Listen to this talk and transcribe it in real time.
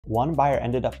one buyer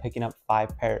ended up picking up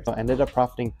 5 pairs. So I ended up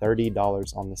profiting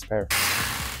 $30 on this pair.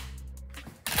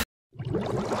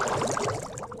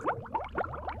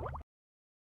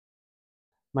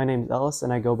 My name's Ellis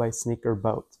and I go by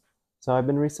SneakerBoat. So I've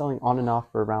been reselling on and off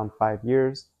for around 5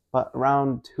 years, but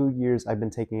around 2 years I've been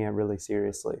taking it really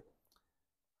seriously.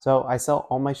 So I sell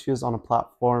all my shoes on a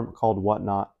platform called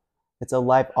Whatnot. It's a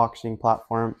live auctioning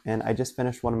platform, and I just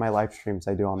finished one of my live streams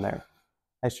I do on there.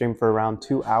 I streamed for around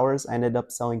 2 hours. I ended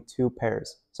up selling 2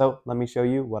 pairs. So let me show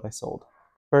you what I sold.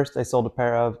 First, I sold a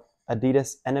pair of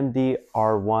Adidas NMD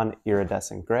R1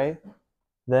 Iridescent Gray,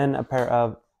 then a pair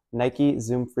of Nike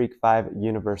Zoom Freak 5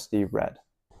 University Red.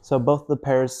 So both the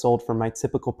pairs sold for my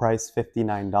typical price,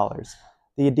 $59.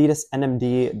 The Adidas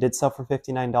NMD did sell for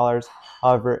 $59,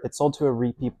 however, it sold to a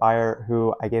repeat buyer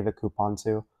who I gave a coupon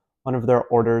to. One of their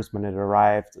orders, when it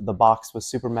arrived, the box was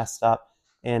super messed up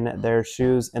and their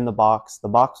shoes in the box. The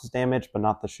box was damaged, but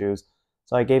not the shoes.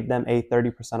 So I gave them a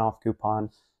 30% off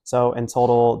coupon. So in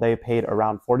total, they paid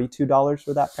around $42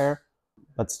 for that pair,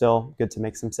 but still good to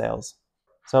make some sales.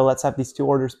 So let's have these 2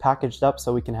 orders packaged up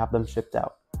so we can have them shipped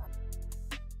out.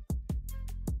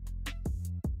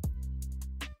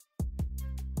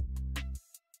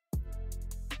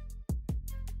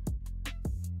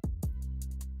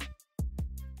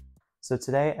 So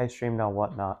today I streamed on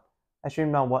Whatnot. I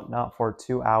streamed on Whatnot for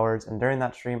 2 hours, and during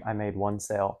that stream I made 1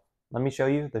 sale. Let me show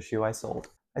you the shoe I sold.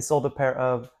 I sold a pair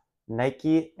of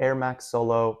Nike Air Max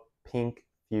Solo Pink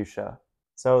Fuchsia.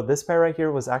 So this pair right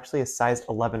here was actually a size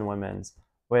 11 women's,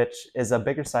 which is a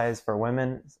bigger size for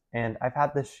women, and I've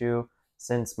had this shoe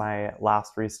since my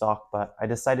last restock, but I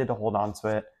decided to hold on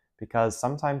to it because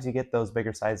sometimes you get those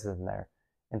bigger sizes in there,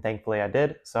 and thankfully I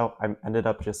did, so I ended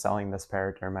up just selling this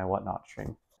pair during my Whatnot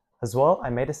stream. As well,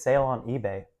 I made a sale on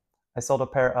eBay. I sold a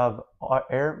pair of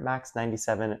Air Max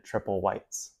 97 Triple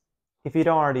Whites. If you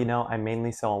don't already know, I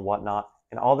mainly sell on Whatnot,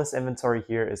 and all this inventory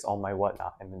here is all my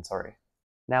Whatnot inventory.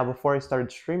 Now, before I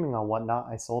started streaming on Whatnot,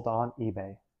 I sold on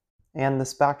eBay. And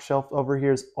this back shelf over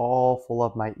here is all full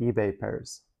of my eBay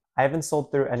pairs. I haven't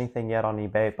sold through anything yet on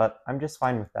eBay, but I'm just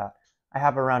fine with that. I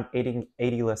have around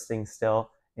 80 listings still,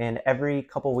 and every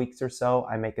couple weeks or so,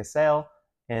 I make a sale,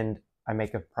 and I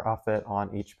make a profit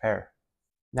on each pair.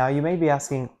 Now you may be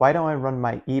asking, why don't I run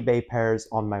my eBay pairs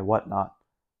on my Whatnot?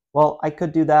 Well, I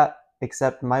could do that,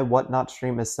 except my Whatnot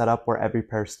stream is set up where every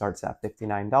pair starts at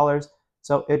 $59,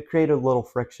 so it'd create a little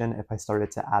friction if I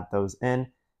started to add those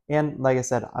in. And like I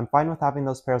said, I'm fine with having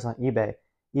those pairs on eBay.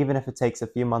 Even if it takes a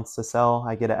few months to sell,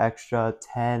 I get an extra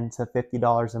 $10 to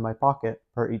 $50 in my pocket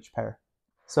per each pair.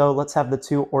 So let's have the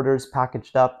 2 orders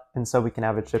packaged up, and so we can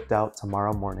have it shipped out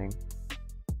tomorrow morning.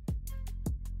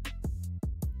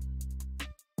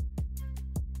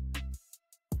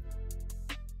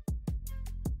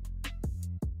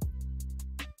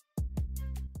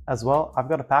 As well, I've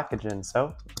got a package in,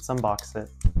 so let's unbox it.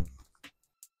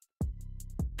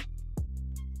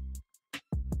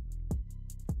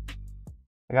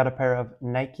 I got a pair of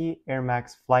Nike Air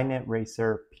Max Flyknit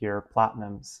Racer Pure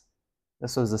Platinums.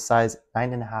 This was a size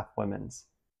 9.5 women's.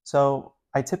 So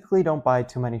I typically don't buy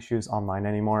too many shoes online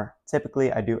anymore.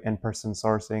 Typically I do in-person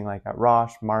sourcing like at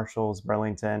Roche, Marshalls,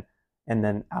 Burlington, and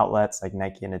then outlets like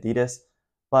Nike and Adidas.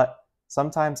 But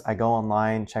sometimes I go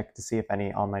online, check to see if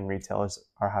any online retailers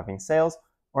are having sales,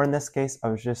 or in this case, I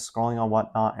was just scrolling on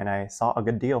Whatnot and I saw a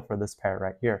good deal for this pair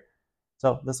right here.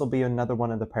 So this will be another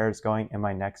one of the pairs going in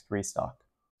my next restock.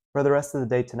 For the rest of the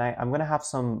day tonight, I'm going to have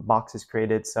some boxes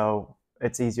created so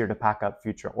it's easier to pack up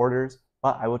future orders,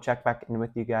 but I will check back in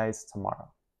with you guys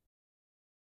tomorrow.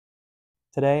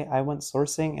 Today, I went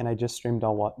sourcing and I just streamed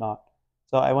on Whatnot.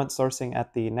 So I went sourcing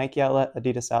at the Nike outlet,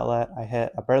 Adidas outlet, I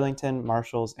hit a Burlington,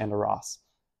 Marshalls, and a Ross.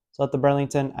 So at the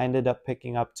Burlington, I ended up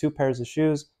picking up 2 pairs of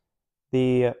shoes.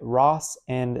 The Ross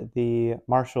and the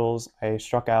Marshalls, I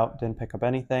struck out, didn't pick up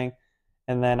anything.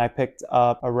 And then I picked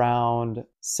up around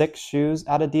 6 shoes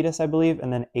at Adidas, I believe,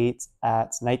 and then 8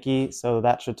 at Nike. So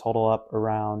that should total up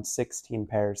around 16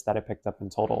 pairs that I picked up in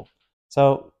total.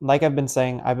 So like I've been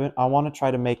saying, I want to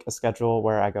try to make a schedule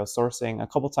where I go sourcing a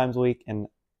couple times a week and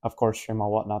of course stream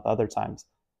on Whatnot the other times.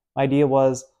 My idea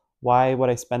was, why would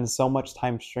I spend so much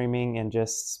time streaming and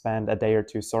just spend a day or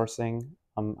 2 sourcing?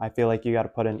 I feel like you got to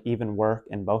put in even work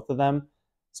in both of them.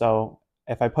 So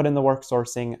if I put in the work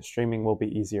sourcing, streaming will be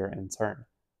easier in turn.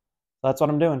 So that's what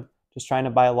I'm doing. Just trying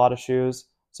to buy a lot of shoes.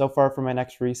 So far for my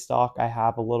next restock, I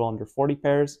have a little under 40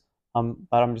 pairs,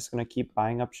 but I'm just going to keep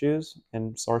buying up shoes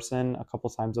and sourcing a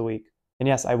couple times a week. And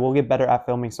yes, I will get better at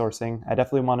filming sourcing. I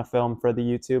definitely want to film for the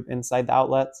YouTube inside the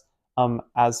outlets.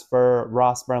 As for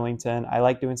Ross Burlington, I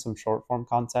like doing some short form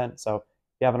content. So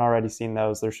you haven't already seen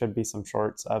those, there should be some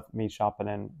shorts of me shopping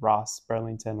in Ross,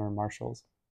 Burlington, or Marshalls.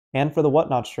 And for the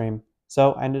Whatnot stream,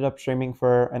 so I ended up streaming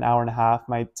for an hour and a half,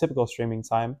 my typical streaming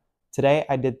time. Today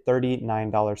I did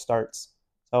 $39 starts.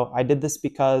 So I did this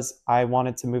because I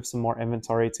wanted to move some more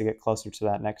inventory to get closer to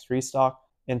that next restock.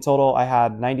 In total, I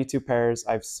had 92 pairs.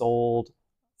 I've sold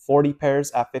 40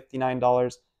 pairs at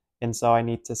 $59, and so I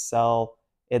need to sell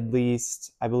at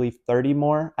least, I believe, 30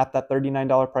 more at that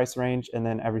 $39 price range, and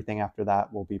then everything after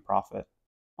that will be profit.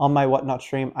 On my Whatnot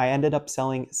stream, I ended up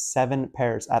selling 7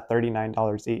 pairs at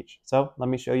 $39 each. So let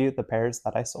me show you the pairs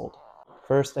that I sold.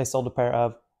 First, I sold a pair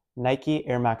of Nike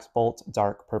Air Max Bolt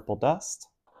Dark Purple Dust,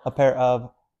 a pair of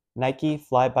Nike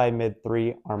Flyby Mid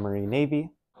 3 Armory Navy,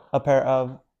 a pair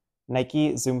of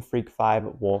Nike Zoom Freak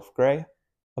 5 Wolf Gray,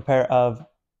 a pair of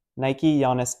Nike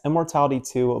Giannis Immortality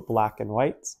 2 Black and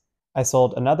White. I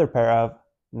sold another pair of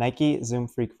Nike Zoom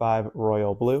Freak 5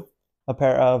 Royal Blue, a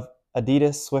pair of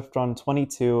Adidas Swift Run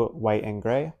 22 White and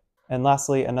Gray, and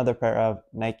lastly, another pair of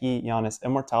Nike Giannis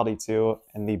Immortality 2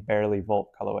 in the Barely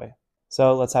Volt colorway.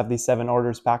 So let's have these 7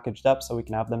 orders packaged up so we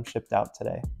can have them shipped out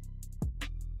today.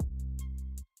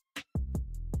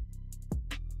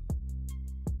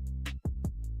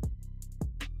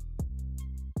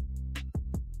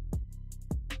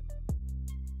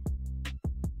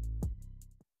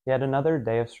 Yet another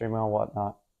day of streaming on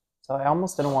Whatnot. So I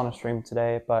almost didn't want to stream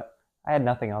today, but I had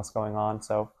nothing else going on,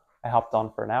 so I hopped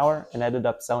on for an hour and ended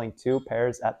up selling 2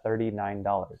 pairs at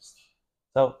 $39.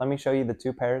 So let me show you the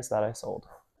 2 pairs that I sold.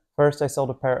 First, I sold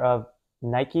a pair of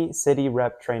Nike City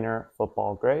Rep Trainer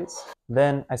Football Grays.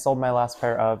 Then I sold my last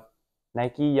pair of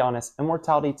Nike Giannis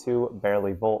Immortality 2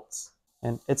 Barely Volts.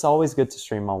 And it's always good to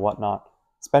stream on Whatnot,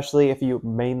 especially if you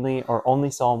mainly or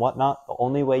only sell on Whatnot. The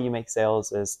only way you make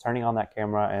sales is turning on that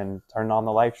camera and turning on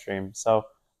the live stream. So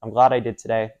I'm glad I did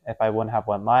today. If I wouldn't have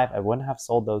went live, I wouldn't have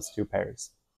sold those 2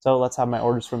 pairs. So let's have my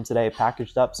orders from today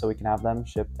packaged up so we can have them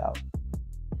shipped out.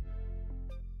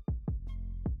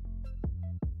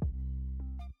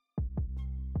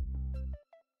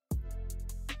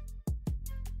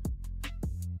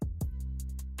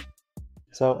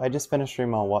 So I just finished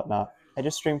streaming on Whatnot. I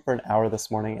just streamed for an hour this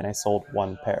morning and I sold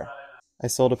 1 pair. I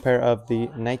sold a pair of the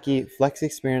Nike Flex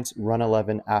Experience Run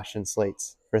 11 Ashen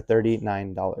Slates for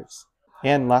 $39.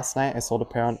 And last night I sold a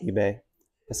pair on eBay.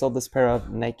 I sold this pair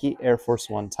of Nike Air Force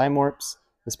 1 Time Warps.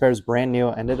 This pair is brand new.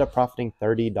 I ended up profiting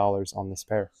 $30 on this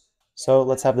pair. So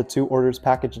let's have the 2 orders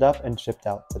packaged up and shipped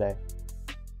out today.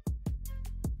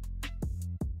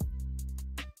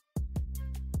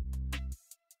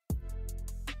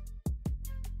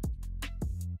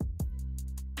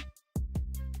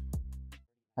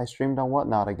 I streamed on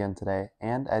Whatnot again today,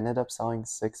 and I ended up selling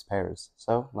 6 pairs.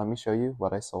 So let me show you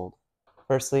what I sold.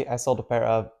 Firstly, I sold a pair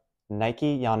of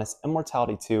Nike Giannis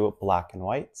Immortality 2 Black and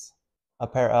Whites, a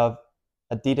pair of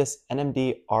Adidas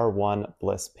NMD R1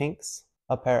 Bliss Pinks,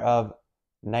 a pair of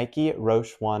Nike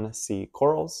Roche 1 C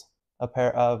Corals, a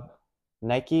pair of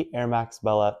Nike Air Max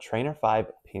Bella Trainer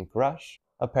 5 Pink Rush,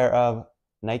 a pair of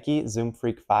Nike Zoom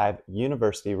Freak 5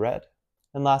 University Red,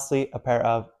 and lastly, a pair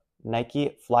of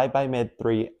Nike Flyby Mid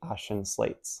 3 Ashen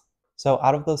Slates. So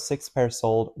out of those 6 pairs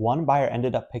sold, 1 buyer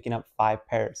ended up picking up 5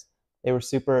 pairs. They were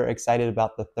super excited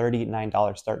about the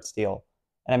 $39 start deal.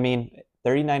 And I mean,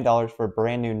 $39 for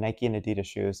brand new Nike and Adidas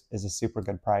shoes is a super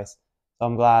good price. So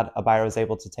I'm glad a buyer was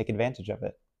able to take advantage of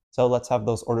it. So let's have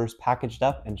those orders packaged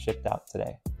up and shipped out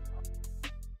today.